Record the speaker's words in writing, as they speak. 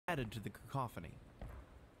added to the cacophony.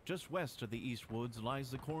 Just west of the East Woods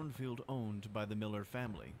lies the cornfield owned by the Miller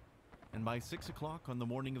family, and by 6 o'clock on the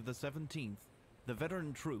morning of the 17th, the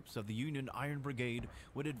veteran troops of the Union Iron Brigade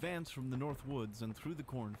would advance from the North Woods and through the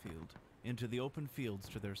cornfield into the open fields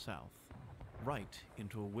to their south, right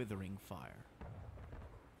into a withering fire.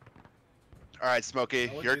 All right,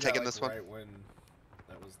 Smokey, you're taking this one. Right when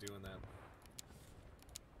that was doing that.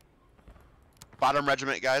 Bottom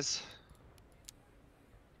regiment, guys.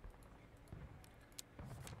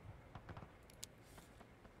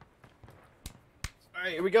 All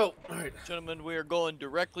right, here we go. All right, gentlemen, we are going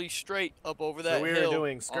directly straight up over that so we hill. are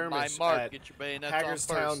doing skirmish on my mark. at Get your bayonets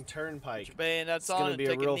Hagerstown on first. Turnpike. Get your bayonets it's on gonna be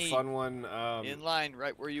and a take real knee. fun one. In line,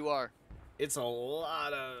 right where you are. It's a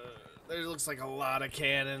lot of. There looks like a lot of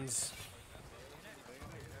cannons.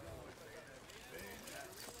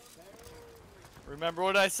 Remember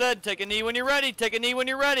what I said. Take a knee when you're ready. Take a knee when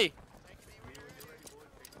you're ready.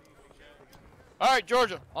 All right,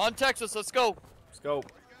 Georgia, on Texas. Let's go. Let's go.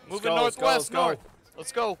 Moving northwest, north.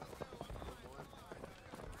 Let's go.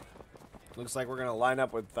 Looks like we're gonna line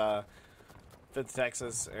up with 5th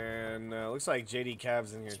Texas, and looks like JD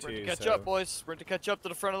Cav's in here Sprint too. to catch so up, boys. Sprint to catch up to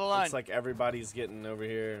the front of the line. looks like everybody's getting over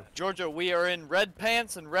here. Georgia, we are in red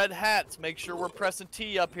pants and red hats. Make sure we're pressing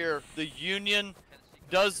T up here. The Union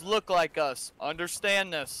does look like us.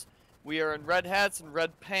 Understand this. We are in red hats and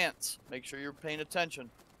red pants. Make sure you're paying attention.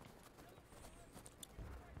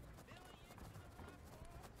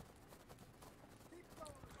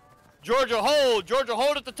 Georgia, hold. Georgia,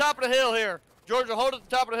 hold at the top of the hill here. Georgia, hold at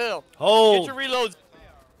the top of the hill. Hold. Get your reloads.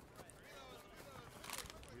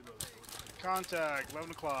 Contact,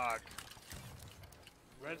 11 o'clock.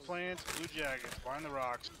 Red plains, blue jackets, behind the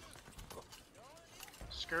rocks.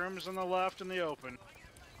 Skirms on the left in the open.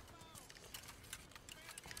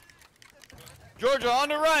 Georgia, on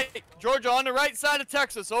the right. Georgia, on the right side of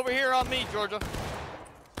Texas. Over here on me, Georgia.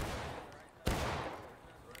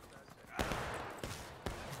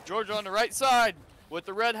 Georgia on the right side with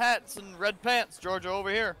the red hats and red pants. Georgia over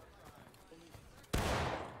here.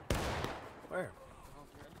 Where?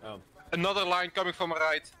 Oh. Another line coming from my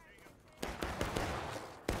right.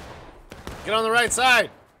 Get on the right side.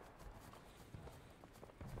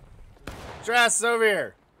 Get your asses over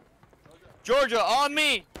here. Georgia, on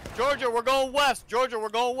me. Georgia, we're going west. Georgia, we're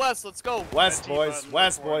going west. Let's go. West, boys.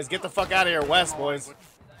 West, boys. Get the fuck out of here. West, boys.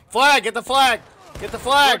 Flag. Get the flag. Get the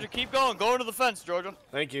flag. Georgia, keep going. Go into the fence, Georgia.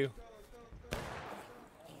 Thank you.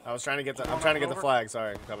 I was trying to get the. I'm trying to get the flag.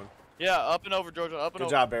 Sorry, I'm coming. Yeah, up and over, Georgia. Up and Good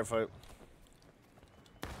over. job, Barefoot.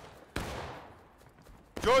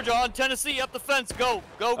 Georgia on Tennessee. Up the fence. Go.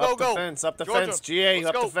 Go, go, Up the go. fence. Up the Georgia, fence. GA. let's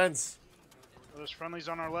Up go. the fence. Those friendlies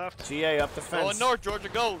on our left. GA. Up the fence. Going north, Georgia.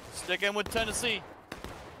 Go. Stick in with Tennessee.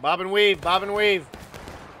 Bob and weave. Bob and weave.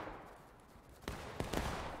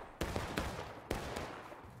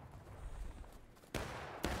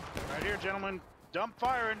 Right here, gentlemen. Dump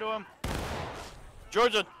fire into him.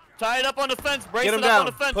 Georgia, tie it up on the fence. Brace Get it him up down. on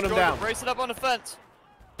the fence, Put him Georgia. down. Brace it up on the fence.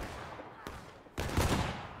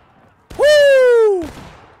 Woo!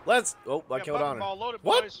 Let's. Oh, I Got killed button Honor. ball loaded,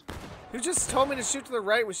 What? boys. You just told me to shoot to the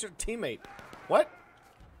right with your teammate. What?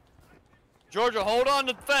 Georgia, hold on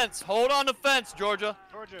the fence. Hold on the fence, Georgia.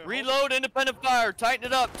 Georgia, hold Reload, independent fire. Tighten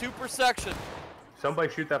it up. 2 per section.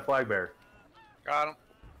 Somebody shoot that flag bearer. Got him.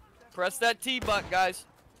 Press that T button, guys.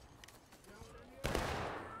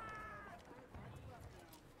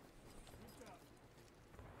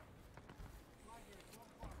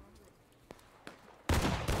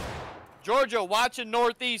 Georgia, watching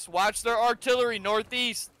northeast. Watch their artillery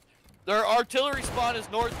northeast. Their artillery spawn is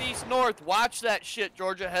northeast north. Watch that shit,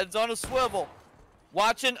 Georgia. Heads on a swivel.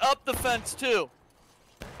 Watching up the fence, too.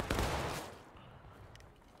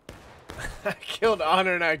 I killed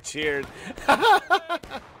Honor and I cheered. That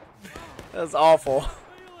was awful.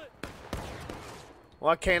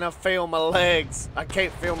 Why can't I feel my legs? I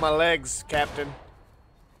can't feel my legs, Captain.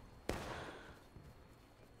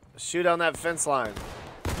 Shoot on that fence line.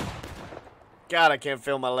 God, I can't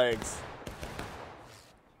feel my legs.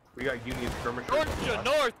 We got Union skirmishers. Georgia,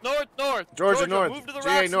 north, north, north. Georgia north. Move to the GA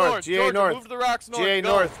rocks north. north. GA Georgia, north. move to the rocks north. GA Go.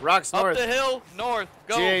 north. Rocks north. Up the hill, north.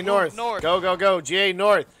 Go. GA Move north. north. Go, go, go. GA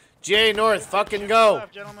north. GA north. Fucking go.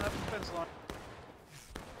 left, gentlemen, up the fence line.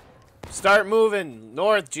 Start moving.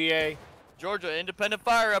 North, GA. Georgia, independent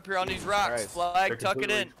fire up here on these rocks. Alright. Flag, They're tuck it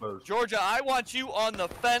completely in. exposed. Georgia, I want you on the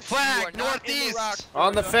fence. You Flag, are not in the northeast. rocks,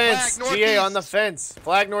 On the Georgia. fence. Flag GA on the northeast. fence.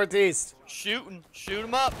 Flag northeast. Shooting. Shoot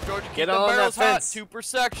them up, Georgia. Keep Get the on that barrels hot. fence. 2 per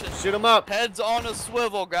section. Shoot him up. Heads on a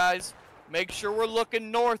swivel, guys. Make sure we're looking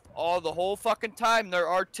north all the whole fucking time. Their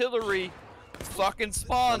artillery fucking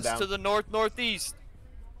spawns down. to the north northeast.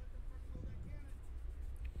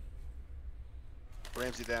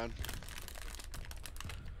 Ramsey down.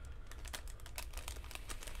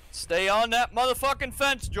 Stay on that motherfucking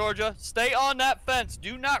fence, Georgia. Stay on that fence.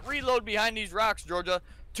 Do not reload behind these rocks, Georgia.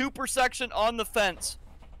 2 section on the fence.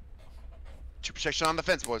 2 protection on the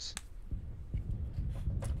fence, boys.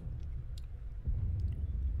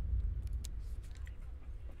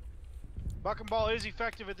 Buck and ball is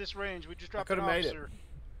effective at this range. We just dropped an could've made it. officer.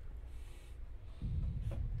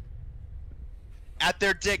 At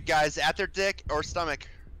their dick, guys. At their dick or stomach.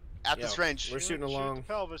 At Yeah, this range. We're shooting Shoot along. the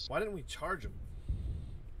pelvis. Why didn't we charge them?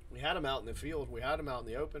 We had them out in the field. We had them out in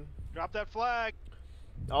the open. Drop that flag.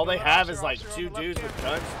 All they Another have is officer, like officer 2 on the left dudes with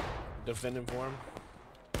camp. guns defending for them.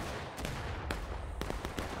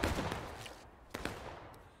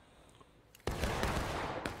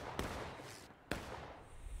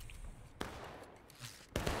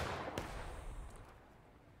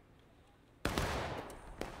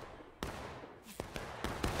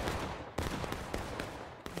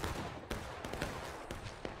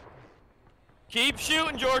 Keep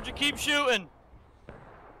shooting, Georgia. Keep shooting.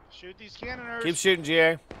 Shoot these cannoners. Keep shooting,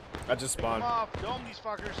 GA. I just Pick 'em spawned. off. Dome these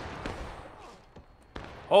fuckers.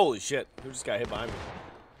 Holy shit. Who just got hit behind me?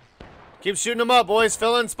 Keep shooting them up, boys.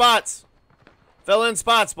 Fill in spots. Fill in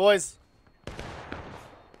spots, boys.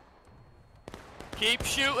 Keep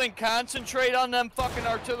shooting. Concentrate on them fucking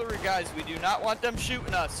artillery guys. We do not want them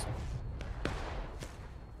shooting us.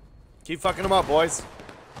 Keep fucking them up, boys.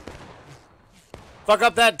 Fuck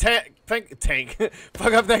up that tank.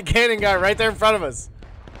 Fuck up that cannon guy right there in front of us.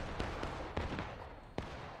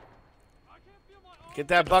 Get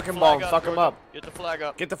that bucking ball and fuck him up. Get the flag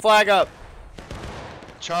up. Get the flag up.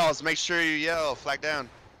 Charles, make sure you yell. Flag down.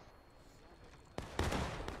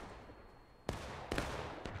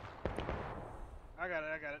 I got it.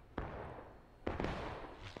 I got it.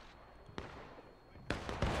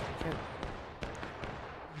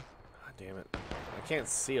 God damn it. I can't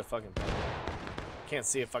see a fucking thing. Can't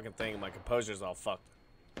see a fucking thing. My composure's all fucked.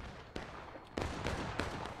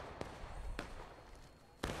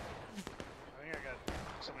 I think I got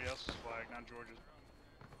somebody else's flag, not George's.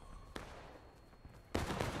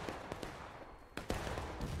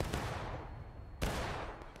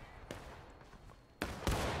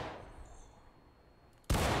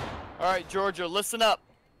 All right, Georgia, listen up.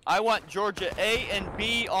 I want Georgia A and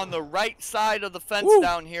B on the right side of the fence Woo.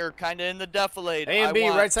 down here, kind of in the defilade. A and B, I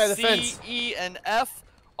want right side of the C, fence. E, and F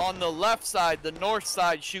on the left side, the north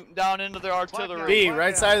side, shooting down into their artillery. B,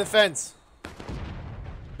 right side of the fence.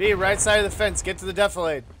 B, right side of the fence. Get to the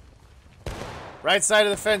defilade. Right side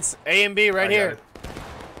of the fence. A and B right I got here. it.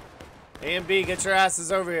 A and B, get your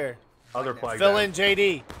asses over here. Other flag Fill down. in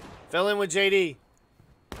JD. Fill in with JD.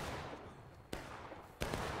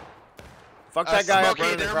 Fuck that guy up Smokey,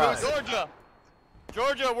 running they're across. Georgia,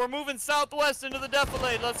 Georgia, we're moving southwest into the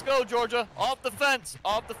defilade. Let's go, Georgia. Off the fence.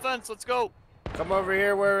 Off the fence. Let's go. Come over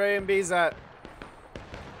here where A and B's at.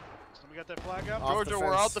 Somebody got that flag up? Off the Georgia,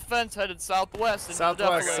 we're fence. out the fence, headed southwest into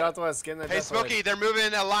Southwest, the defilade. southwest. Get in the Hey, defilade. Smokey, they're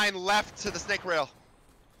moving a line left to the snake rail.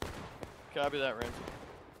 Copy that, Ramsey.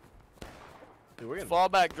 Dude, we're getting Fall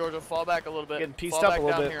back, Georgia. Fall back a little bit. Getting pieced Fall up back a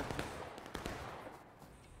little down bit. Here.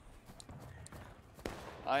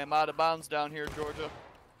 I am out of bounds down here, Georgia.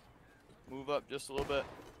 Move up just a little bit.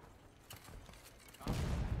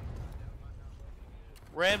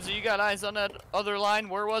 Ramsey, you got eyes on that other line?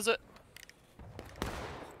 Where was it?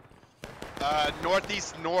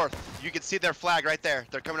 Northeast north. You can see their flag right there.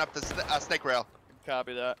 They're coming up the snake rail.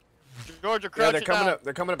 Copy that. Georgia, Yeah, crouch they're it coming down. up.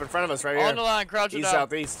 They're coming up in front of us right On here. the line, crouch it East, down.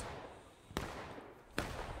 southeast.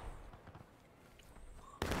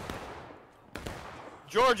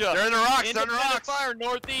 Georgia. They're in the rocks. They're in the Independent rocks. fire,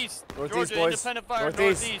 northeast. Northeast, Georgia, boys. independent fire,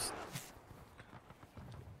 Northeast.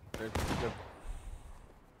 northeast.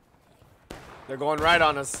 They're going right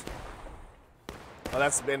on us. Oh,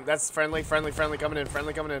 that's friendly coming in.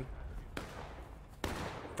 Friendly coming in.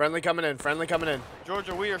 Friendly coming in. Friendly coming in.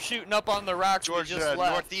 Georgia, we are shooting up on the rocks. We Georgia, just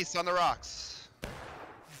left. northeast on the rocks.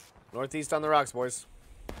 Northeast on the rocks, boys.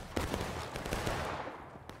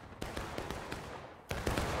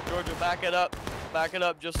 Georgia, back it up. Back it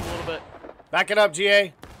up just a little bit. Back it up,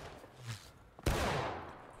 GA.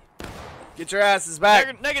 Get your asses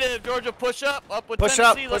back. Negative, Georgia. Push up. Up with Push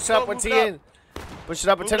up. Tennessee. Let's Push up go, with move it TN. Push it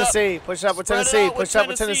up with Move it up. Tennessee. Push it up with Spread it Tennessee. out Push it up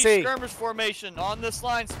with Tennessee. Skirmish formation. On this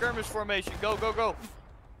line, skirmish formation. Go, go, go.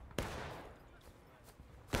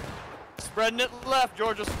 Spreading it left,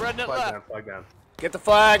 Georgia. Spreading it Flag left. down, flag down. Get the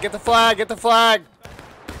flag. Get the flag. Get the flag.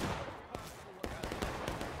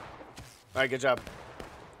 All right, good job.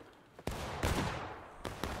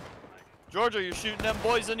 Georgia, you're shooting them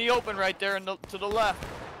boys in the open right there to the left.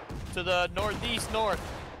 To the northeast north.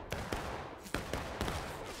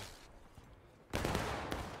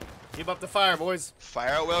 Keep up the fire, boys. Fire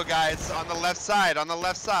at will, guys. On the left side. On the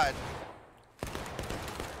left side.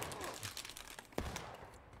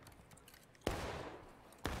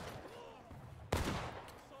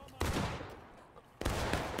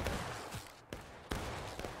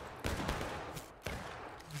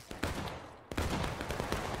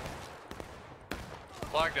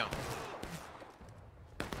 Flag down.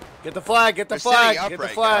 Get the flag, get the They're flag, sitting get the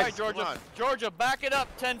upright, flag. All right, guys. Come Georgia. on. Georgia, back it up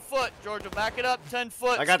 10 foot. Georgia, back it up 10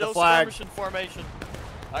 foot. I got the Still flag. skirmishing formation.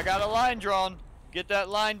 I got a line drawn. Get that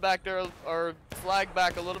line back there, or flag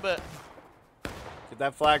back a little bit. Get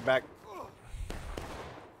that flag back.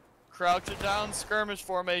 Crouch it down, skirmish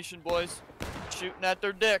formation, boys. Shooting at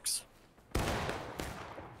their dicks.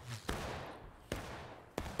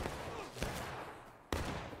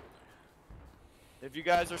 If you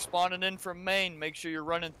guys are spawning in from Maine, make sure you're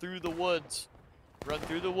running through the woods. Run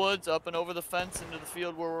through the woods, up and over the fence into the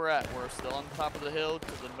field where we're at. We're still on top of the hill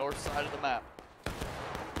to the north side of the map.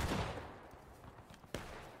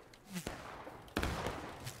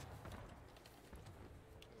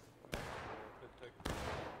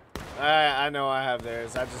 I know I have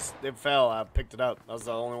theirs. It fell. I picked it up. I was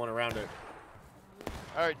the only one around it.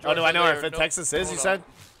 All right, Oh, Georgia. do I know where there. Fifth Texas is, Hold you on. said?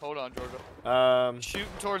 Hold on, Georgia. Shooting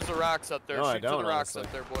towards the rocks up there. No, I Shoot to don't, the rocks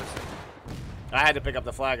honestly. up there, boys. I had to pick up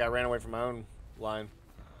the flag. I ran away from my own line.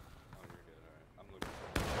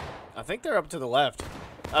 I think they're up to the left.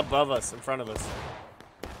 Above us, in front of us.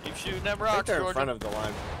 Keep shooting them I rocks, think they're Georgia. in front of the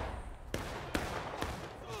line.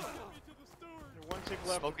 One tick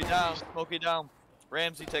left. Smoky down, Smoky down.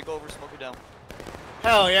 Ramsey, take over, Smoky down.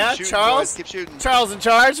 Hell yeah, Keep shooting, Charles. boys. Keep shooting. Charles in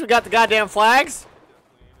charge. We got the goddamn flags.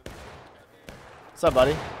 What's up,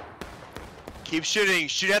 buddy? Keep shooting.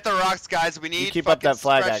 Shoot at the rocks, guys. We need keep up fucking that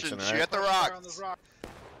flag suppression. action, all Shoot right? at the Fire on those rocks.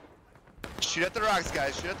 rocks. Shoot at the rocks,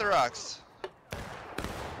 guys. Shoot at the rocks.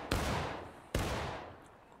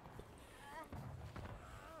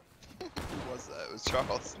 Who was that? It was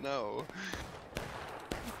Charles. No.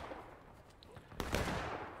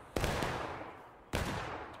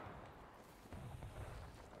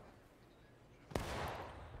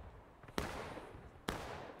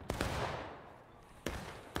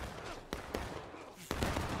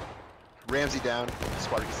 Ramsey down.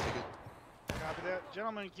 Spartacus ticket. Copy that.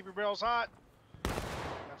 Gentlemen, keep your barrels hot.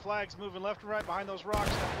 That flag's moving left and right behind those rocks.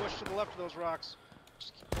 Now push to the left of those rocks.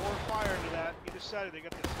 Just keep pouring fire into that. Either side, they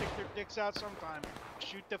got to stick their dicks out sometime.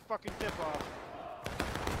 Shoot the fucking tip off.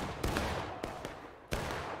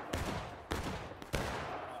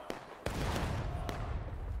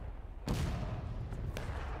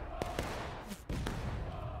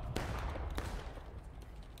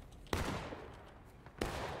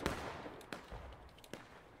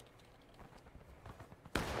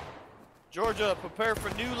 Georgia, prepare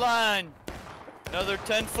for new line. Another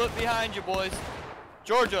 10 foot behind you, boys.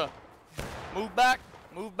 Georgia, move back,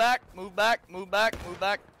 move back, move back, move back, move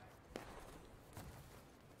back.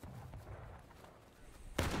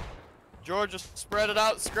 Georgia, spread it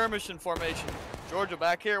out, skirmishing formation. Georgia,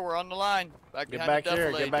 back here, we're on the line. Back Get behind back the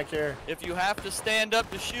here. defilade. Get back here. If you have to stand up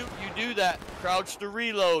to shoot, you do that. Crouch to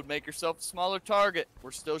reload. Make yourself a smaller target.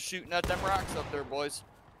 We're still shooting at them rocks up there, boys.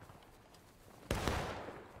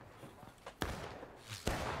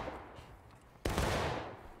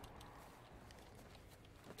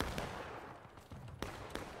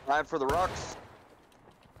 Line for the rocks.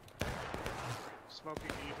 Smokey,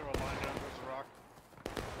 can you throw a line down towards the rock?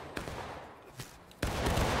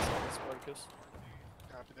 Spartacus.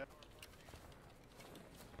 Copy that.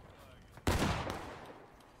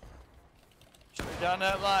 Straight down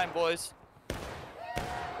that line, boys.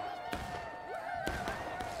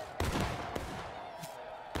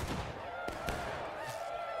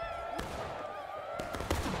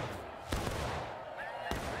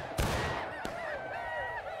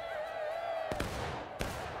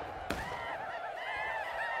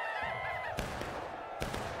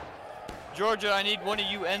 Georgia, I need one of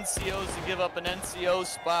you NCOs to give up an NCO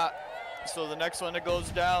spot. So the next one that goes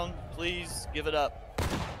down, please give it up.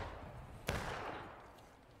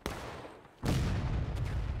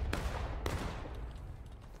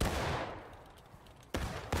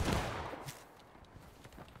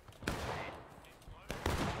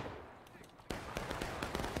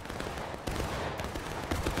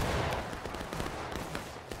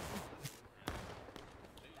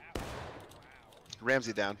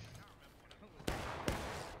 Ramsey down.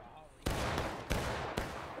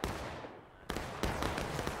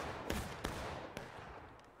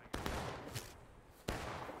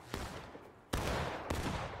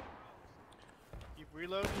 Keep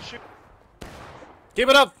reloading and shoot. Keep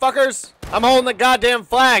it up, fuckers. I'm holding the goddamn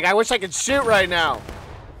flag. I wish I could shoot right now.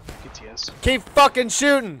 PTS. Keep fucking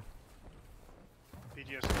shooting.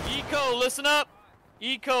 Eco, listen up.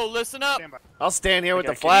 Eco, listen up. Stand by. I'll stand here with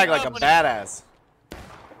the Okay, flag keep like a up. badass.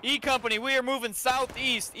 E Company, we are moving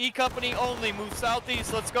southeast. E Company only, move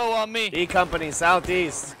southeast. Let's go on me. E Company,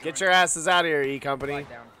 southeast. Get your asses out of here, E Company.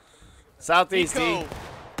 Southeast, E. Eco,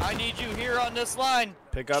 I need you here on this line.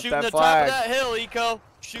 Pick up Shooting that the top flag. of that hill, Eco.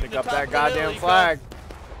 Shooting Pick the up top that of the hill, goddamn Eco. flag.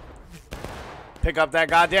 Pick up that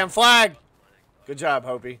goddamn flag. Good job,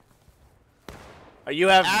 Hopi. You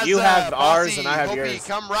have ours and I have Hopi, yours.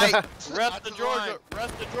 come right. Rest of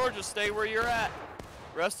Georgia, stay where you're at.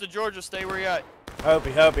 Rest of Georgia, stay where you're at.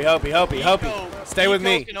 Hopi. Stay with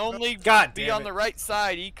me. Eco can only God be damn on it. the right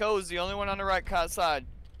side. Eco is the only one on the right side.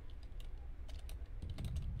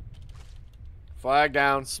 Flag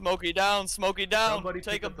down. Smoky down, Smoky down. Somebody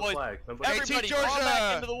Take pick a up the boy. flag. Somebody- Hey, Everybody, Team fall back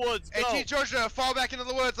Georgia. into the woods. Go. Hey, Team Georgia, fall back into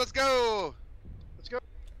the woods. Let's go. Let's go.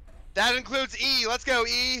 That includes E. Let's go,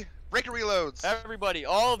 E. Breaker reloads. Everybody,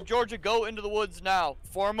 all of Georgia, go into the woods now.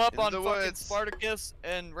 Form up Into on the fucking woods. Spartacus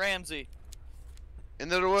and Ramsey.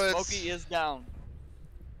 Into the woods. Smoky is down.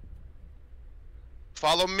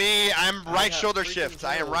 Follow me. I'm right got shoulder freaking shift.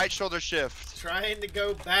 I am killed. right shoulder shift. Trying to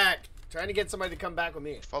go back. Trying to get somebody to come back with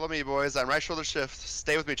me. Follow me, boys. I'm right shoulder shift.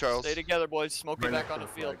 Stay with me, Charles. Stay together, boys. Smoky Right back next on to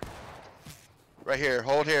the the field. flag. Right here.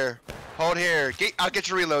 Hold here. Hold here. I'll get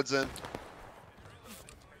your reloads in.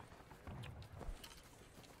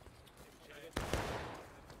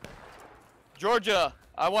 Georgia,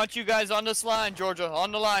 I want you guys on this line, Georgia.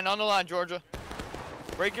 On the line, Georgia.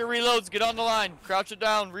 Break your reloads, get on the line. Crouch it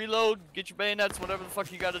down, reload, get your bayonets, whatever the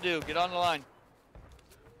fuck you gotta do. Get on the line.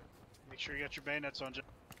 Make sure you got your bayonets on.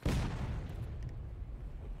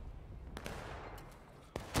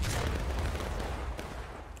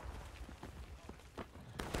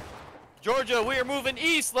 Georgia, we are moving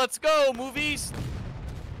east. Let's go. Move east.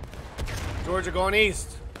 Georgia going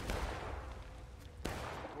east.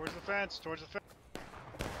 Towards the fence. Towards the fence.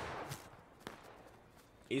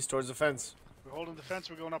 East towards the fence. We're holding the fence.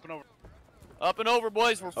 We're going up and over. Up and over,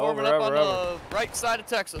 boys. We're forming Over, up on over. the right side of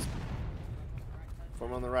Texas.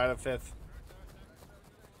 Form on the right of 5th.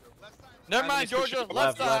 Never mind, Georgia.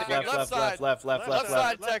 Left side. Left side. left. Left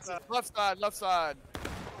side, Texas. Left side.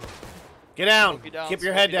 Get down. Smoky down, Keep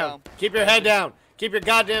your head Smoky down. down. Keep your head down. Keep your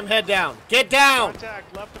goddamn head down. Get down.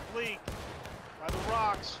 Contact left oblique by the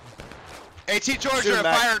rocks. AT Shoot Georgia, 'em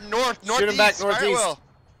back. fire northeast. Shoot 'em back Fire northeast. well.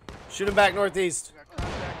 Shoot him back northeast. We got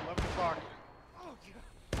contact 11 o'clock.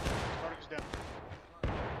 Spartacus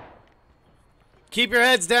down. Keep your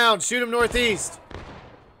heads down. Shoot him northeast.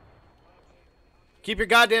 Keep your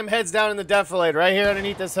goddamn heads down in the defilade right here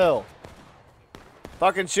underneath this hill.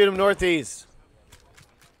 Fucking shoot him northeast.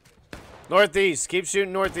 Northeast. Keep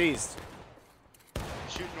shooting northeast.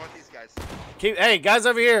 Shoot northeast, guys. Hey, guys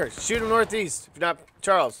over here. Shoot him northeast. If you're not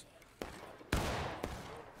Charles.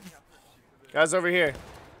 Guys over here.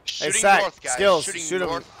 Shooting hey, Sack. north, guys. Skills. Shooting Shoot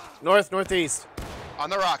him. north. Northeast. On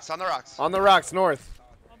the rocks, on the rocks. On the rocks, north.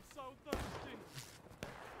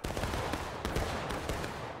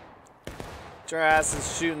 Get your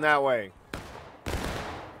asses shooting that way.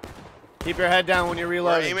 Keep your head down when you're We're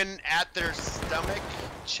reloading. aiming at their stomach,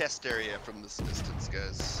 chest area from this distance,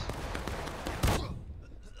 guys.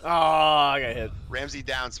 Oh, I got hit. Ramsey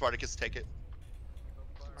down, Spartacus, take it.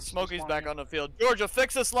 Smoky's back on the field. Georgia,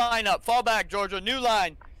 fix this lineup. Fall back, Georgia. New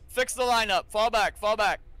line. Fix the lineup. Fall back. Fall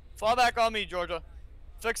back. Fall back on me, Georgia.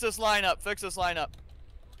 Fix this lineup. Fix this lineup.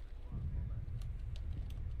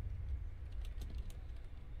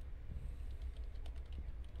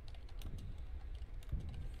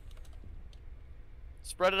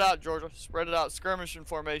 Spread it out, Georgia. Spread it out. Skirmish in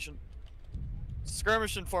formation.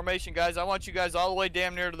 Skirmish in formation, guys. I want you guys all the way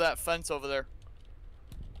damn near to that fence over there.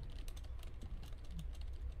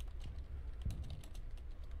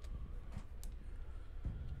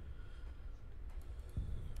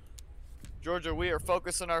 Georgia, we are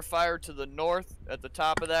focusing our fire to the north at the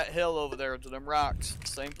top of that hill over there, to them rocks.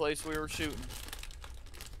 Same place we were shooting.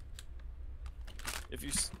 If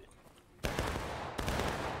you...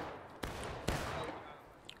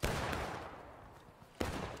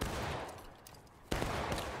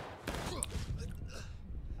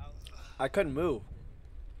 I couldn't move.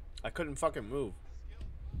 I couldn't fucking move.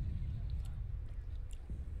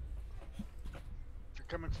 If you're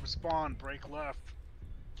coming from spawn, break left.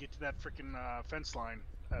 Get to that freaking fence line.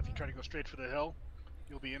 If you try to go straight for the hill,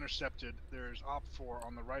 you'll be intercepted. There's Op 4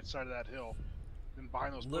 on the right side of that hill. Then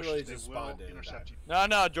behind those Literally bushes, just they will spawned in intercept you.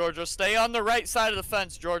 No, Georgia. Stay on the right side of the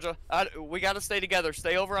fence, Georgia. We got to stay together.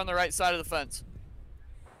 Stay over on the right side of the fence.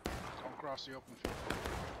 Don't cross the open field.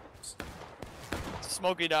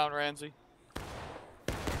 Smoky down, Ramsey.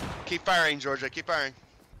 Keep firing, Georgia, keep firing.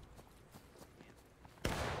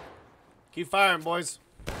 Keep firing, boys.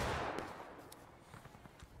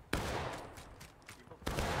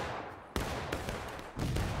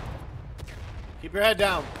 Keep your head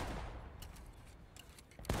down.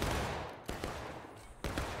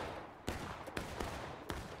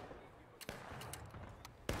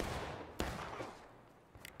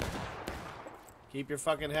 Keep your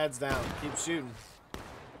fucking heads down. Keep shooting.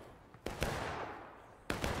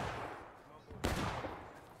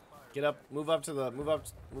 Get up. Move up to the. Move up.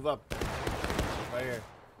 Move up. Right here.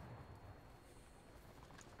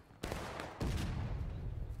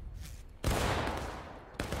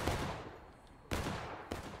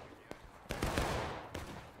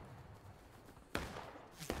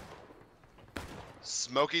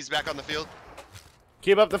 Smokey's back on the field.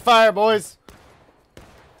 Keep up the fire, boys.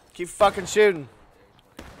 Keep fucking shooting.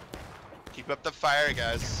 Keep up the fire,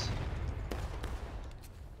 guys.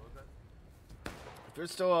 If you're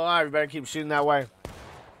still alive, you better keep shooting that way.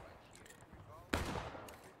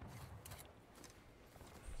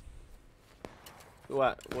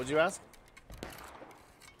 What? What'd you ask?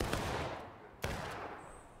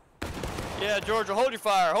 Yeah, Georgia, hold your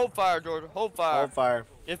fire. Hold fire, Georgia. Hold fire. Hold fire.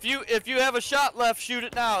 If you have a shot left, shoot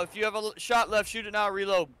it now. If you have a shot left, shoot it now.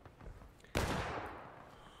 Reload.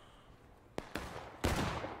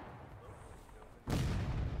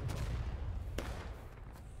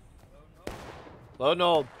 Load and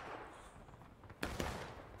hold.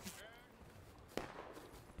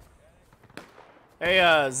 Hey,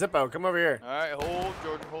 Zippo, come over here. All right, hold,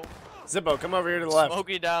 Georgia, hold. Zippo, come over here to the left.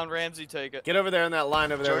 Smokey down, Ramsey, take it. Get over there in that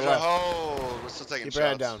line over there to the Georgia, left. hold. We're still taking Keep shots. your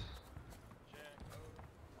head down.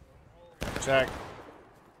 Check.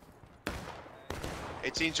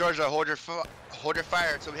 18 Georgia, hold your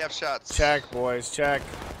fire until we have shots. Check, boys, check.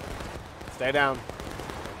 Stay down.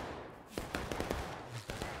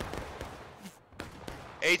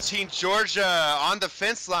 18 Georgia on the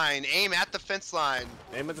fence line. Aim at the fence line.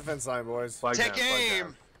 Aim at the fence line, boys. Flag Take down, flag aim.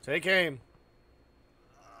 down. Take aim.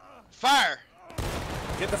 Fire.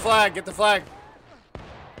 Get the flag, get the flag.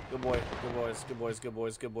 Good boy, good boys, good boys, good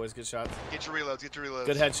boys, good boys, good shots. Get your reloads, get your reloads.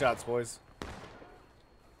 Good headshots, boys.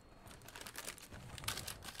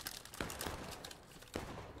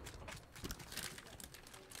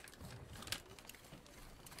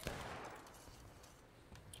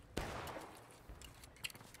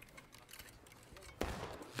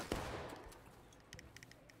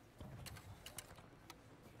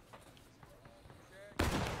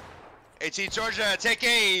 AT Georgia, take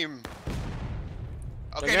aim.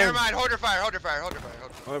 Okay, Take never aim. mind. Hold your fire, hold your fire, hold your fire.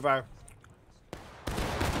 Hold your fire. Hold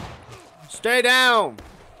fire. Stay down.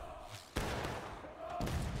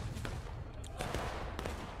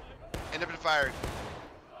 Independent fire.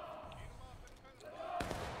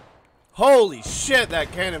 Holy shit,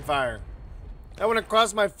 that cannon fire. That went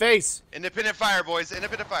across my face. Independent fire, boys.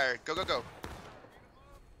 Independent fire. Go, go, go.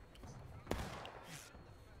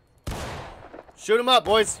 Shoot him up,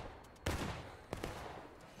 boys.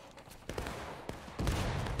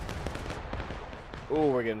 Ooh,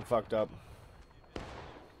 we're getting fucked up.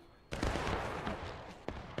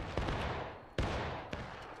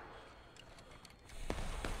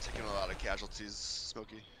 Taking a lot of casualties,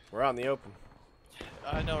 Smokey. We're out in the open.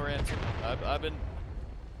 I know, Ramsey. I've been.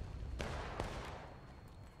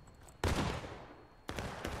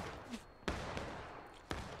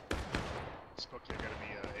 Smokey, I gotta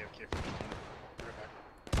be AFK for 15. Be right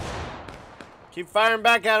back. Keep firing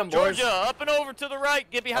back at him, boys. Georgia, up and over to the right.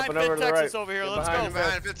 Get behind Up and over Fifth to the Texas right. over here. Get Let's behind go. Fifth.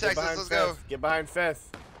 Behind Fifth Get Texas, behind let's Fifth. go. Get behind Fifth.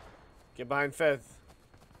 Get behind Fifth.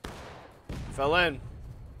 Fill in.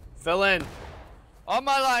 Fill in. On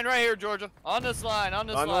my line right here, Georgia. On this line. On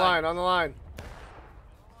this On the line. On the line.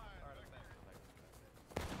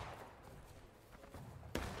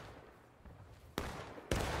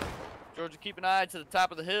 Georgia, keep an eye to the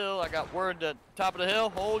top of the hill. I got word to top of the hill.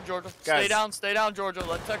 Hold, Georgia. Guys. Stay down, Georgia.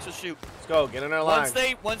 Let Texas shoot. Let's go. Get in our line.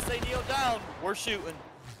 Once they kneel down, we're shooting.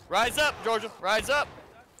 Rise up, Georgia. Rise up.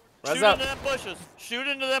 Rise Shoot up. into them bushes. Shoot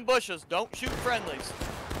into them bushes. Don't shoot friendlies.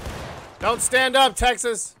 Don't stand up,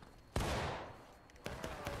 Texas.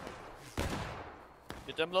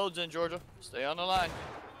 Get them loads in, Georgia. Stay on the line.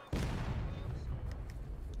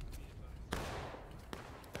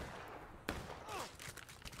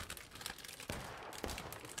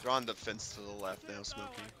 They're on the fence to the left now,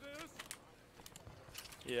 Smokey.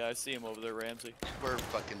 Yeah, I see him over there, Ramsey. We're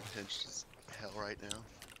fucking pinched as hell right now.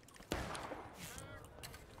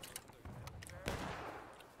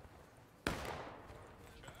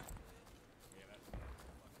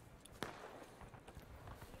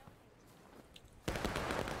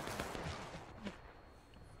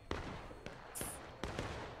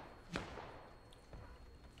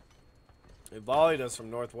 They volleyed us from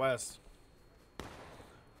northwest.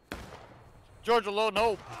 Georgia, load and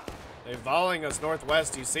hold. They volleying us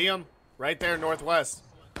northwest. Do you see them? Right there, northwest.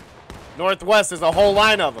 Northwest is a whole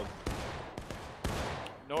line of them.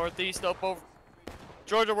 Northeast up over.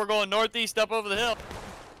 Georgia, we're going northeast up over the hill.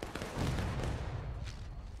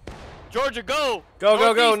 Georgia, go. Go,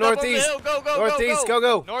 go, go, Northeast, up over the northeast. hill. Go, go, Northeast, go,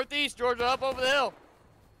 go, go. Northeast, Georgia, up over the hill.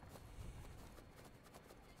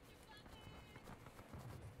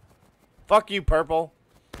 Fuck you, purple.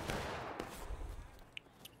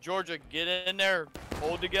 Georgia, get in there.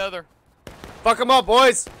 Hold together. Fuck them up,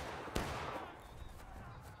 boys.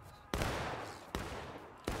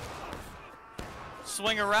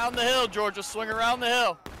 Swing around the hill, Georgia. Swing around the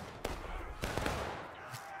hill.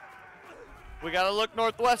 We gotta look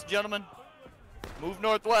northwest, gentlemen. Move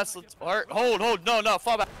northwest. Let's hold. No,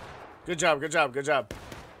 fall back. Good job, good job, good job.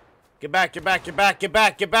 Get back, get back, get back, get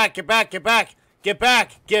back, get back, get back, get back, get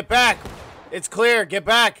back, get back. It's clear, get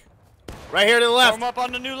back. Right here to the left. Form up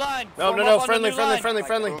on the new line. No, Form no, up on friendly, the new friendly, line. friendly,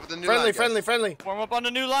 friendly. Over the new Friendly, line, friendly, guys. friendly. Form up on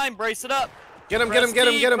the new line. Brace it up. Get him, get him, get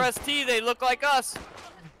him, get him. Press T. They look like us.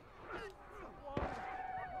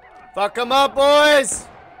 Fuck them up, boys.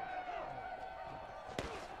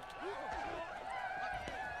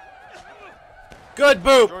 Good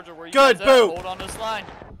boop. Georgia, where you Good guys at? boop. Hold on this line.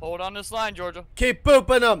 Hold on this line, Georgia. Keep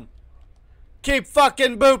booping them. Keep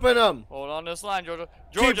fucking booping them. Hold on this line, Georgia.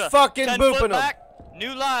 Keep Georgia, fucking 10 booping foot 'em. back.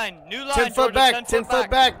 New line. 10 Georgia, foot back, 10 10 foot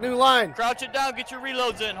back, new line. Crouch it down. Get your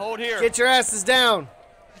reloads in. Hold here. Get your asses down.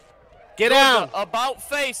 Get Georgia, down. About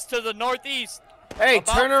face to the northeast. Hey,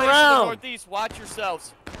 About turn face to the around. northeast. Watch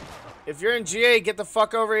yourselves. If you're in GA, get the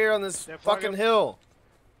fuck over here on this Yeah, flag fucking up. hill.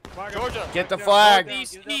 Flag Georgia, up. Get the Down, flag. down,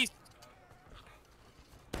 Northeast, down. east.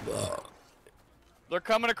 They're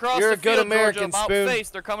coming across You're the a good field, American, Georgia. About Spoon. face.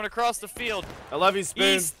 They're coming across the field. I love you, Spoon.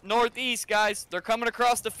 East, northeast, guys. They're coming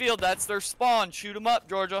across the field. That's their spawn. Shoot them up,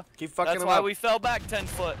 Georgia. Keep fucking That's them why up. we fell back 10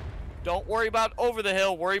 foot. Don't worry about over the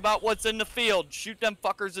hill. Worry about what's in the field. Shoot them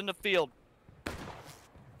fuckers in the field.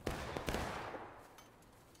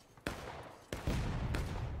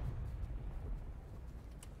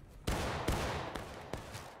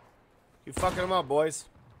 You fucking them up, boys.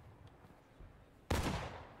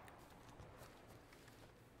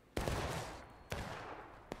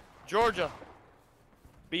 Georgia,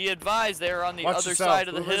 be advised they're on the Watch other yourself. side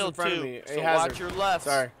of the Whoever's hill, in front of too. me. So A hazard. watch your left.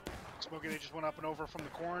 Sorry. Smokey, they just went up and over from the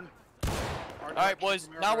corn. All right, boys.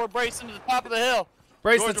 Now we're bracing to the top of the hill.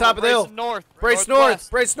 Brace Georgia, the top of the we're hill. bracing North. Brace northwest.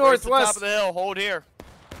 north. Brace Brace the northwest. top of the hill. Hold here.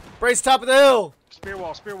 Brace top of the hill. Spear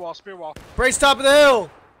wall, spear wall, spear wall. Brace top of the hill.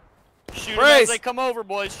 Shoot them Brace. as they come over,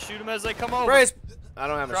 boys. Shoot them as they come over. Brace. I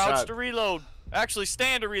don't have a Crouch shot. to reload. Actually,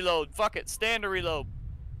 stand to reload. Fuck it. Stand to reload.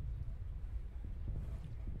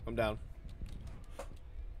 I'm down.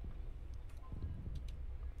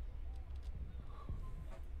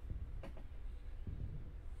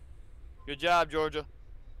 Good job, Georgia.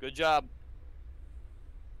 Good job.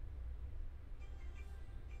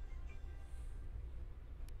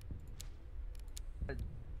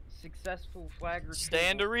 Successful flag retrieval.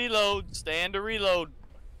 Stand to reload. Stand to reload.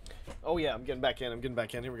 Oh yeah, I'm getting back in. I'm getting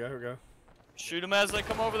back in. Here we go. Here we go. Shoot them as they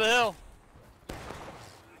come over the hill.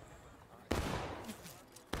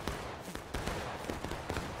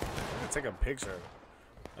 Take a picture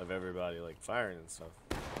of everybody like firing and stuff.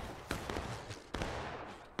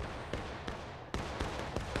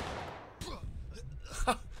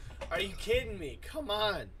 Are you kidding me? Come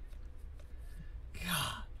on.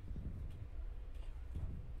 God.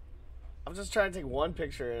 I'm just trying to take one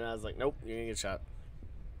picture and I was like, nope, you're gonna get shot.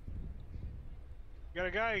 Got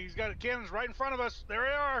a guy, he's got cannons right in front of us. There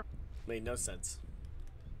they are. Made no sense.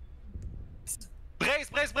 Brace,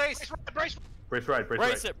 brace, brace! Brace. Brace right, brace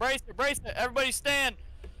Brace right. it. Brace it. Brace it. Everybody stand.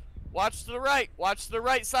 Watch to the right. Watch to the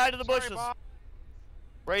right side of the Sorry, bushes. Bob.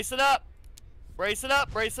 Brace it up. Brace it up.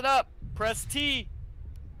 Brace it up. Press T.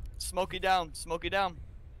 Smoky down. Smoky down.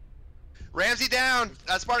 Ramsey down.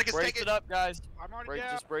 Spartacus, Brace take it it. up, guys. I'm already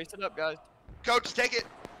down. Just brace it up, guys. Coach, take it.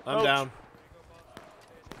 I'm Coach. down.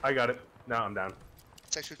 I got it. Now I'm down.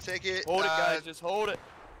 Section, take it. Hold it, guys. Just hold it.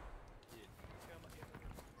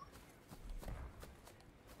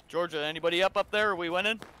 Georgia, anybody up there? Are we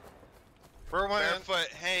winning? We're winning. Barefoot,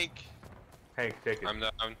 Hank, Hank, take it. I'm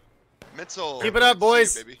down. Mitchell. Keep it up,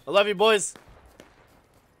 boys. See you, baby. I love you, boys.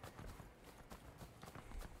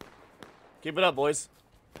 Keep it up, boys.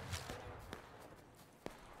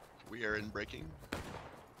 We are in breaking.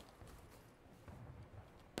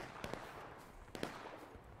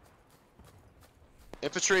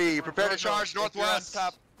 Infantry, prepare to charge If you're on northwest.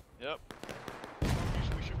 top. Yep.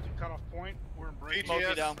 We should cut off point. We're in break.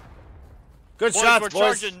 Smoky down. Good Boys, shots, we're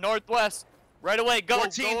boys. charging northwest. Right away. Go. Go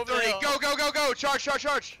 14, over the 30. hill. Go, go, go, go. Charge, charge,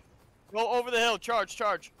 charge. Go over the hill. Charge,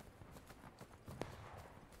 charge.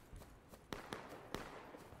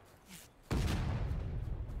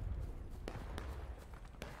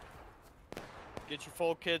 Get your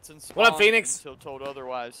full kits and spawn. What up, Phoenix? Until told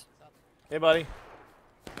otherwise. Hey, buddy.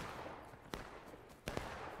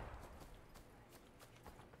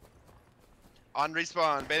 On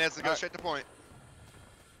respawn. Bayonets to go straight to point.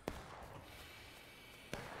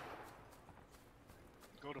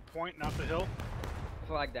 Go to point, not the hill.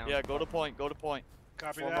 Flag down. Yeah, go to point. Go to point.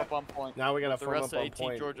 Copy Form that. up on point. Now we gotta The form rest up of on 18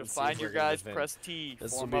 point. Georgia, and see find if your we're gonna guys, defend. press T,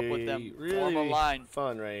 This form will up with be them, really form a line.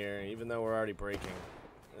 fun right here, even though we're already breaking.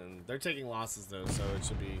 And they're taking losses though, so it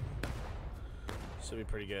should be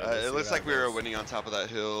pretty good. Let's It see looks what like we were happens. winning on top of that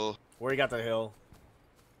hill. Where you got the hill?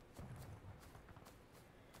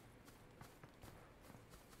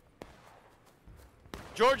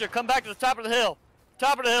 Georgia, come back to the top of the hill.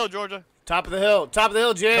 Top of the hill, Georgia. Top of the hill. Top of the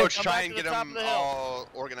hill, Jay. Coach, Come try back and to get the top them of the hill. all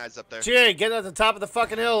organized up there. Jay, get at the top of the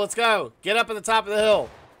fucking hill. Let's go. Get up at the top of the hill.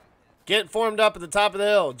 Get formed up at the top of the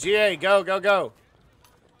hill. GA, go, go, go.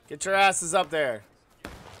 Get your asses up there.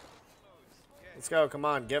 Let's go. Come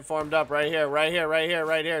on. Get formed up right here. Right here. Right here.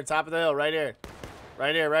 Right here. Top of the hill. Right here.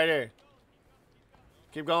 Right here. Right here.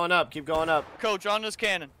 Keep going up. Keep going up. Coach, on this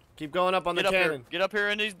cannon. Keep going up on Get the up cannon. here. Get up here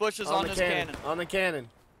in these bushes on the this cannon. cannon. On the cannon.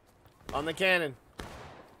 On the cannon.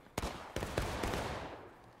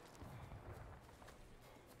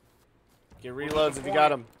 Get reloads if you got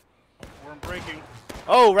them. We're breaking.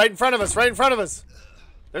 Oh, right in front of us. Right in front of us.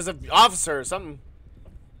 There's an officer or something.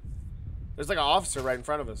 There's like an officer right in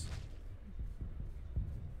front of us.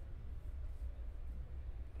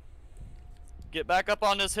 Get back up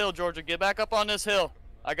on this hill, Georgia. Get back up on this hill.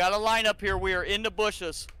 I got a line up here. We are in the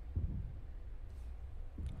bushes.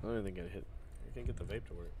 I don't even get hit. I can't get the vape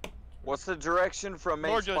to work. What's the direction from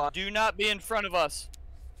main Georgia, spot? do not be in front of us.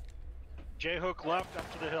 J-hook left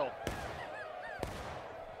up to the hill.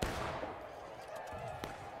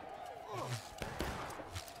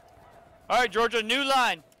 All right, Georgia, new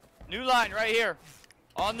line. New line right here.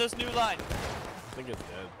 On this new line. I think it's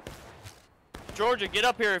dead. Georgia, get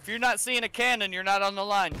up here. If you're not seeing a cannon, you're not on the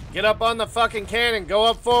line. Get up on the fucking cannon. Go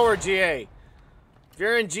up forward, GA. If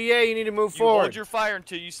you're in GA, you need to move You forward. hold your fire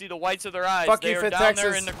until you see the whites of their eyes. Fuck they you, are Fifth down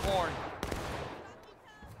there Texas. in the corn.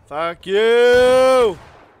 Fuck you.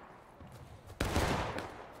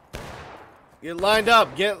 Get lined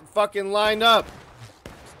up. Get fucking lined up.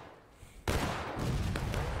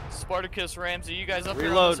 Spartacus, Ramsey, you guys up here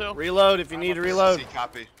on Reload. this hill? Reload if you need to reload.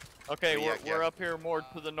 Copy. Okay, Yeah, we're yeah. up here more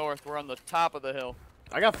to the north. We're on the top of the hill.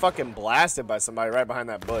 I got fucking blasted by somebody right behind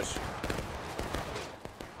that bush.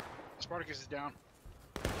 Spartacus is down.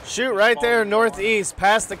 Shoot right there northeast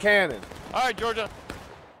past the cannon. All right, Georgia.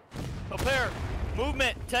 Prepare.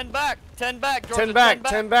 Movement. 10 back. 10 back, Georgia. 10 back,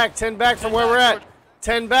 10 back, 10 back from 10 where back, we're at. Georgia.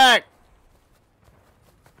 10 back.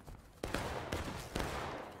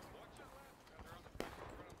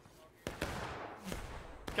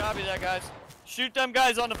 Copy that, guys. Shoot them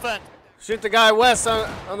guys on the fence. Shoot the guy west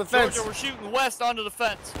on the fence. Georgia, we're shooting west onto the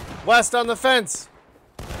fence. West on the fence.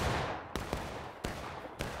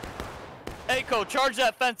 Aco, charge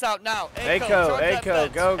that fence out now. Aco, charge that Aco,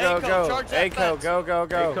 fence. go, go, Aco, go. charge that Aco, fence. go, go, A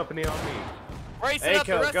go. company on me. Brace it up,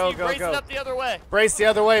 the Aco, rest go, of you. go, Brace go. it up the other way. Brace the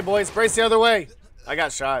other way, boys. Brace the other way. I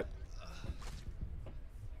got shot.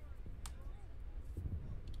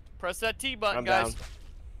 Press that T button, I'm guys. down.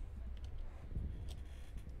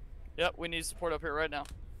 Yep, we need support up here right now.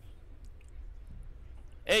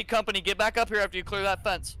 A company, get back up here after you clear that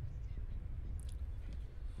fence.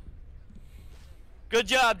 Good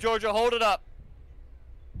job, Georgia. Hold it up.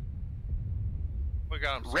 We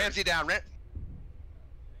got him. Ramsey down.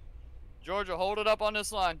 Georgia, hold it up on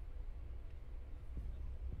this line.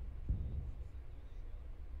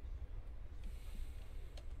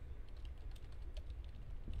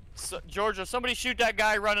 So, Georgia, somebody shoot that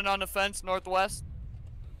guy running on the fence northwest.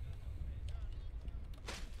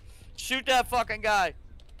 Shoot that fucking guy.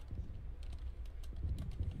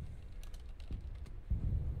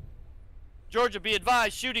 Georgia, be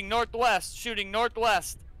advised, shooting northwest, shooting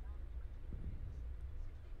northwest.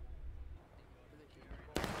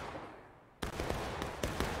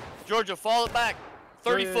 Georgia, fall it back.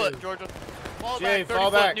 30 Jay. foot, Georgia. Fall it Jay, back, 30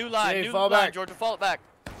 fall foot, back. new line, Jay, new fall line, back. Georgia, fall it back.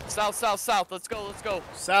 South, south, south, let's go, let's go.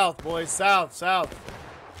 South, boys. South, south.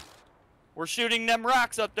 We're shooting them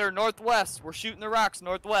rocks up there, northwest. We're shooting the rocks,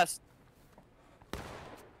 northwest.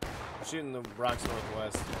 Shooting the rocks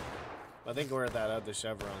northwest. I think we're at that other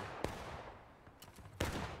chevron.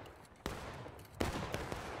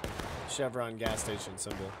 Chevron gas station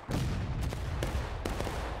symbol.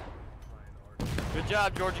 Good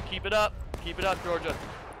job, Georgia, keep it up. Keep it up, Georgia.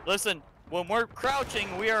 Listen, when we're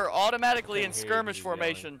crouching, we are automatically in Can't hear skirmish you yelling.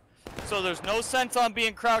 formation. So there's no sense on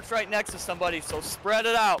being crouched right next to somebody, so spread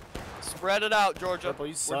it out. Spread it out, Georgia. Purple,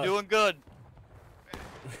 you We're suck. doing good.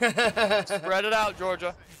 Spread it out,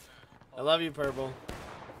 Georgia. I love you, Purple.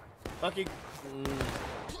 Fucking.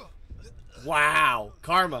 Wow.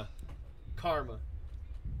 Karma. Karma.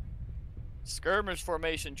 Skirmish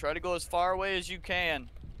formation. Try to go as far away as you can.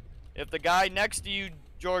 If the guy next to you,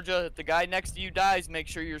 Georgia, if the guy next to you dies, make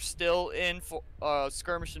sure you're still in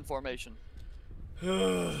skirmishing formation.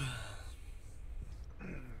 Hit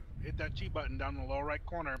that T button down in the lower right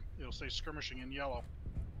corner. It'll say skirmishing in yellow.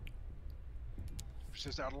 If it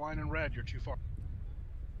says out of line in red, you're too far.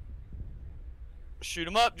 Shoot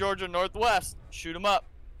him up, Georgia, northwest. Shoot him up.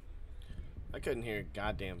 I couldn't hear a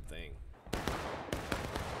goddamn thing.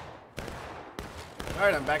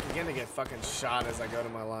 Alright, I'm back again to get fucking shot as I go to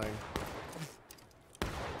my line.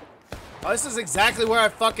 Oh, this is exactly where I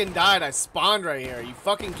fucking died. I spawned right here. Are you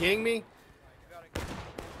fucking kidding me?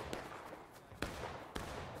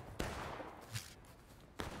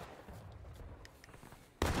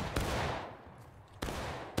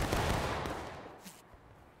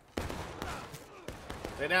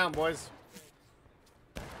 Stay down, boys.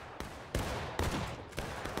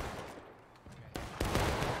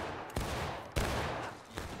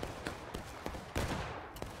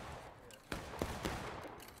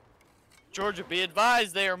 Georgia, be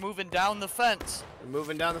advised they are moving down the fence. We're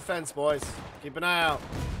moving down the fence, boys. Keep an eye out.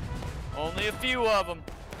 Only a few of them.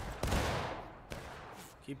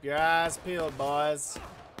 Keep your eyes peeled, boys.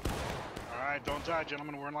 Alright, don't die,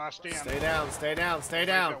 gentlemen. We're in last stand. Stay down, stay down, stay We've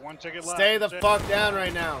down. got one ticket left. Stay the That's it. fuck down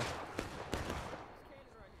right now.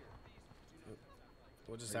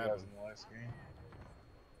 What just happened?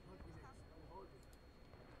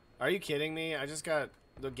 Are you kidding me? I just got...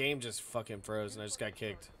 The game just fucking froze and I just got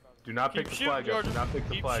kicked. Do not pick Keep the shooting, flag up. Georgia. Do not pick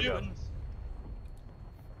the Keep flag up. shooting.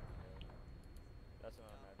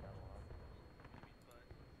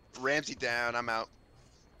 Ramsey down. I'm out.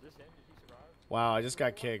 Wow, I just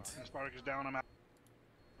got kicked. Spartacus down. I'm out.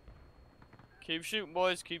 Keep shooting,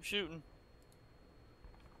 boys. Keep shooting.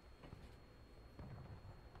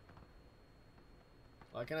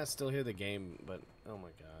 Why can I still hear the game, but... Oh my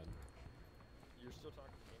god. You're still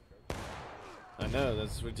talking to the game coach. I know,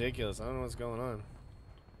 that's ridiculous. I don't know what's going on.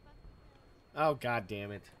 Oh god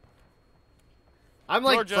damn it. I'm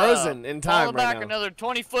like Georgia, frozen in time fall right back now. another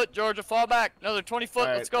 20 foot, Georgia. Fall back another 20 foot.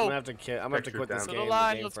 Alright, Let's go. I'm gonna have to quit this To the game.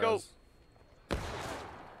 line, game let's froze. go.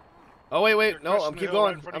 Oh wait, They're no, I'm crushing the keep hill right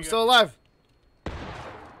going. in front of I'm you. still alive.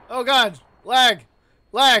 Oh god, lag,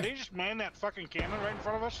 lag, They just man that fucking cannon right in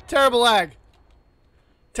front of us. terrible lag,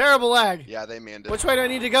 terrible lag. Yeah, they manned it. Which way do I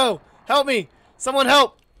need to go? Help me, someone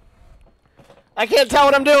help. I can't tell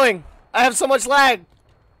what I'm doing. I have so much lag.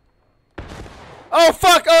 Oh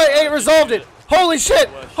fuck! Oh, it resolved it. Holy shit!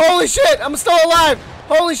 Holy shit! I'm still alive.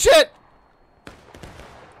 Holy shit!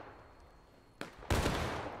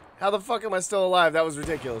 How the fuck am I still alive? That was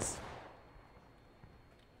ridiculous.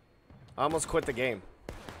 I almost quit the game.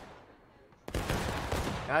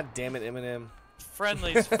 God damn it, Eminem.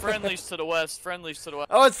 Friendlies, friendlies to the west. Friendlies to the west.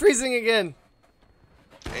 Oh, it's freezing again.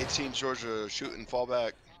 18 Georgia shooting. Fall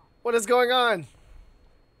back. What is going on?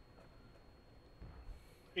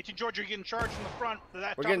 18 Georgia, you're getting charged from the front.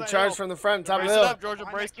 We're getting charged from the front, top of Brace the it hill. up, Georgia.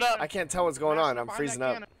 Behind Brace that it up. cannon. I can't tell what's going on. I'm freezing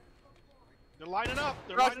up. They're lining up.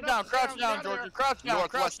 They're Crouch lining down, up. crouch Get down, out of Georgia. there. Crouch down,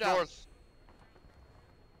 crouch Northwest down. north.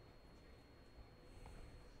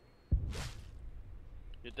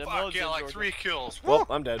 Get them Fuck loads yeah, in, like Georgia. 3 kills. Well,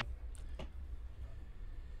 I'm dead.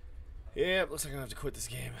 Yeah, looks like I'm gonna have to quit this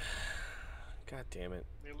game. God damn it.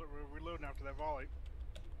 We're reloading after that volley.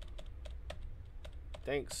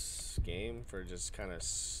 Thanks, game, for just kind of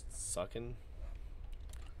sucking.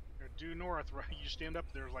 They're due north, right? You stand up,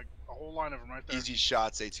 there's like a whole line of them right there. Easy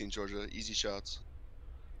shots, 18 Georgia. Easy shots.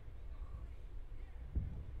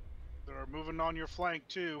 They're moving on your flank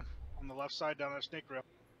too, on the left side down that snake rail.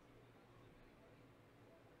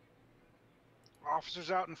 Officers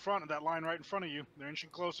out in front of that line right in front of you. They're inching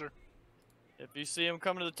closer. If you see them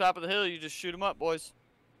coming to the top of the hill, you just shoot them up, boys.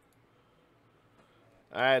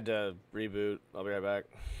 I had to reboot. I'll be right back.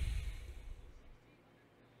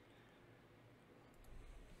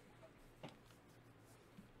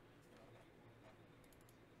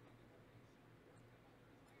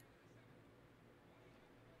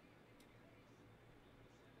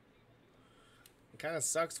 It kind of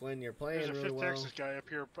sucks when you're playing There's a really 5th well Texas guy up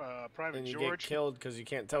here, Private and you George. get killed because you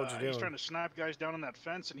can't tell what you're He's doing. trying to snipe guys down on that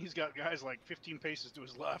fence, and he's got guys like 15 paces to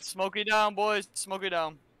his left. Smoky down, boys. Smoky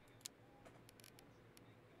down.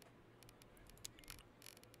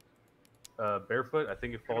 Barefoot, I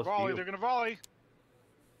think it They're falls gonna to volley. you. They're gonna volley.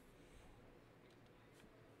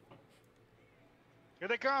 Here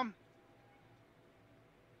they come.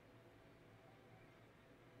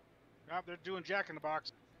 Yep, they're doing Jack in the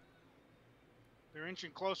Box. They're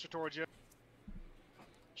inching closer towards you.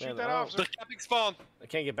 Shoot Man, that I don't- officer. The capping spawn. I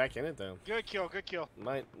can't get back in it though. Good kill, good kill.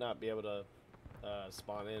 Might not be able to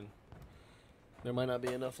spawn in. There might not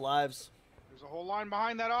be enough lives. There's a whole line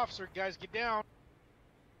behind that officer. Guys, get down.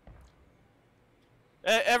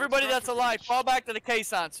 Everybody that's alive, fall back to the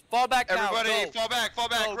caissons. Fall back now. Everybody, Go. fall back, fall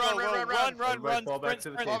back. Go, run, go, run, go. run, run. Run, Everybody fall back sprint, to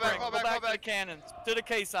the sprint, caissons. sprint. Fall Go back, back to the fall back. cannons. To the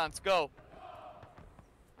caissons. Go.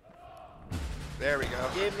 There we go.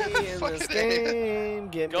 Get me in this game.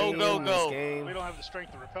 Get Go, me go, in go. this game. We don't have the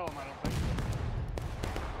strength to repel them, I don't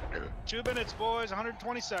think. 2 minutes, boys.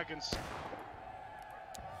 120 seconds.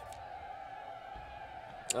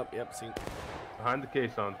 Oh, yep. See. Behind the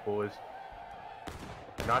caissons, boys.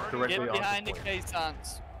 Not directly Get on behind the point.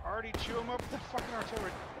 caissons. Already chew them up with the fucking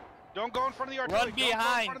artillery. Don't go in front of the artillery. Run Don't go in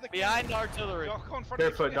behind. front of the Behind the cannon. artillery. Don't go in front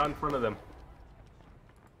Barefoot, of the not in front of them.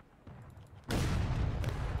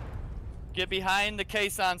 Get behind the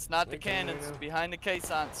caissons, not the Okay, cannons. yeah. Behind the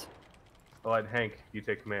caissons. Alright, Hank, you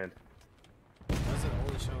take command. Why is it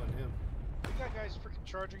only showing him? You got guys freaking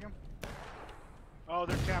charging him. Oh,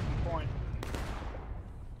 they're capping point.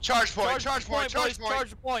 Charge point, charge point, boys. charge point. Charge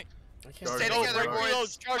the point. I can't Stay see. Go, together, break boys.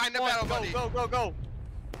 reloads. Charge Find the the point. battle Go, buddy. go, go, go.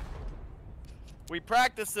 We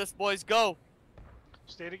practice this, boys. Go.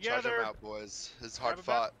 Stay Charge together. them out, boys. It's Have hard a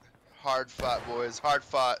fought. Hard fought, boys. Hard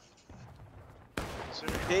fought.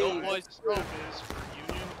 Considering how Go, bad boys, this go. map is for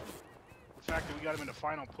Union, the fact that we got them in the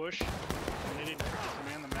final push, and they didn't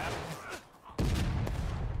command the map.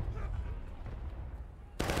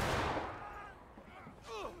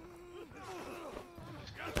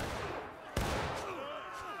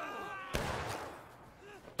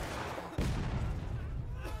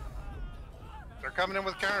 They're coming in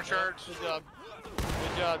with counter charge. Good job.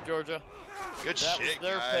 Good job, Georgia. Good That was shit,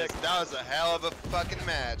 their guys. pick. That was a hell of a fucking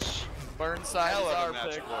match. Burnside Hell is of our a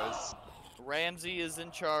match, pick. boys. Ramsey is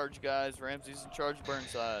in charge, guys. Ramsey's in charge of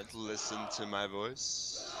Burnside. Listen to my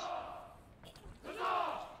voice.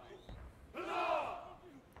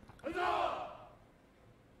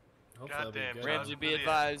 Hopefully that'll be Goddamn, good. Ramsey, be Idiot.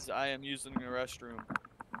 advised, I am using the restroom.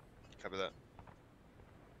 Copy that.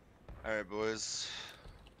 Alright, boys.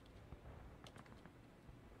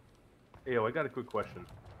 Hey, yo, I got a quick question.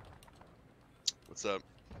 What's up?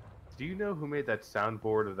 Do you know who made that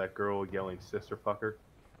soundboard of that girl yelling sister fucker?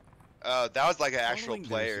 That was like an actual Following their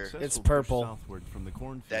player successful It's push purple. Southward from the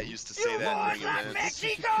cornfield, that used to say that during events. to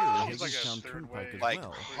secure He's like a Hagerstown third Turnpike wave. as Like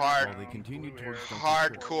well, hard- while they continued towards Duncan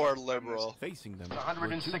Hardcore liberal. Facing them,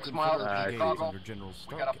 106 were two miles Confederate from brigades Chicago. under General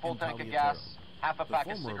We got a Stark full and tank of Taliaferro, gas, half a the pack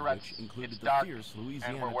of former of cigarettes. which included It's the dark, fierce and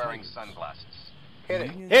Louisiana we're wearing Tigers. sunglasses. Hit it.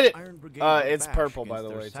 The Union Hit it. Iron Brigade were It's back purple, by against the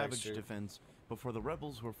their way, savage texture. defense before the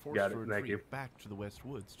rebels were forced Got to it, thank you. retreat back to the West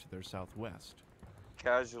Woods to their southwest.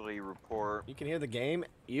 Casualty report. You can hear the game,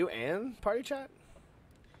 you and party chat?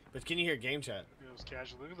 But can you hear game chat? It was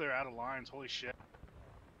casual. Look at they're out of lines. Holy shit.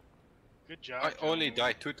 Good job. I only gentlemen.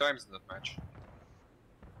 died 2 times in that match.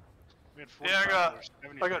 We had Yeah, I 45 got- or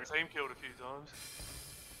 70 I got first. team killed a few times.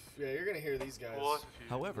 Yeah, you're gonna hear these guys. Was a few.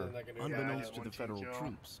 However, They're not gonna do unbeknownst that. to the One federal team kill.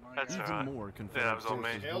 troops, Nice. That's even alright. more Yeah, Confederate that was on me.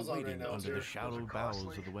 forces Hail's were on right waiting now, under too. the shadowed Those are boughs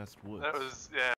costly. of the West Woods. That was, yeah.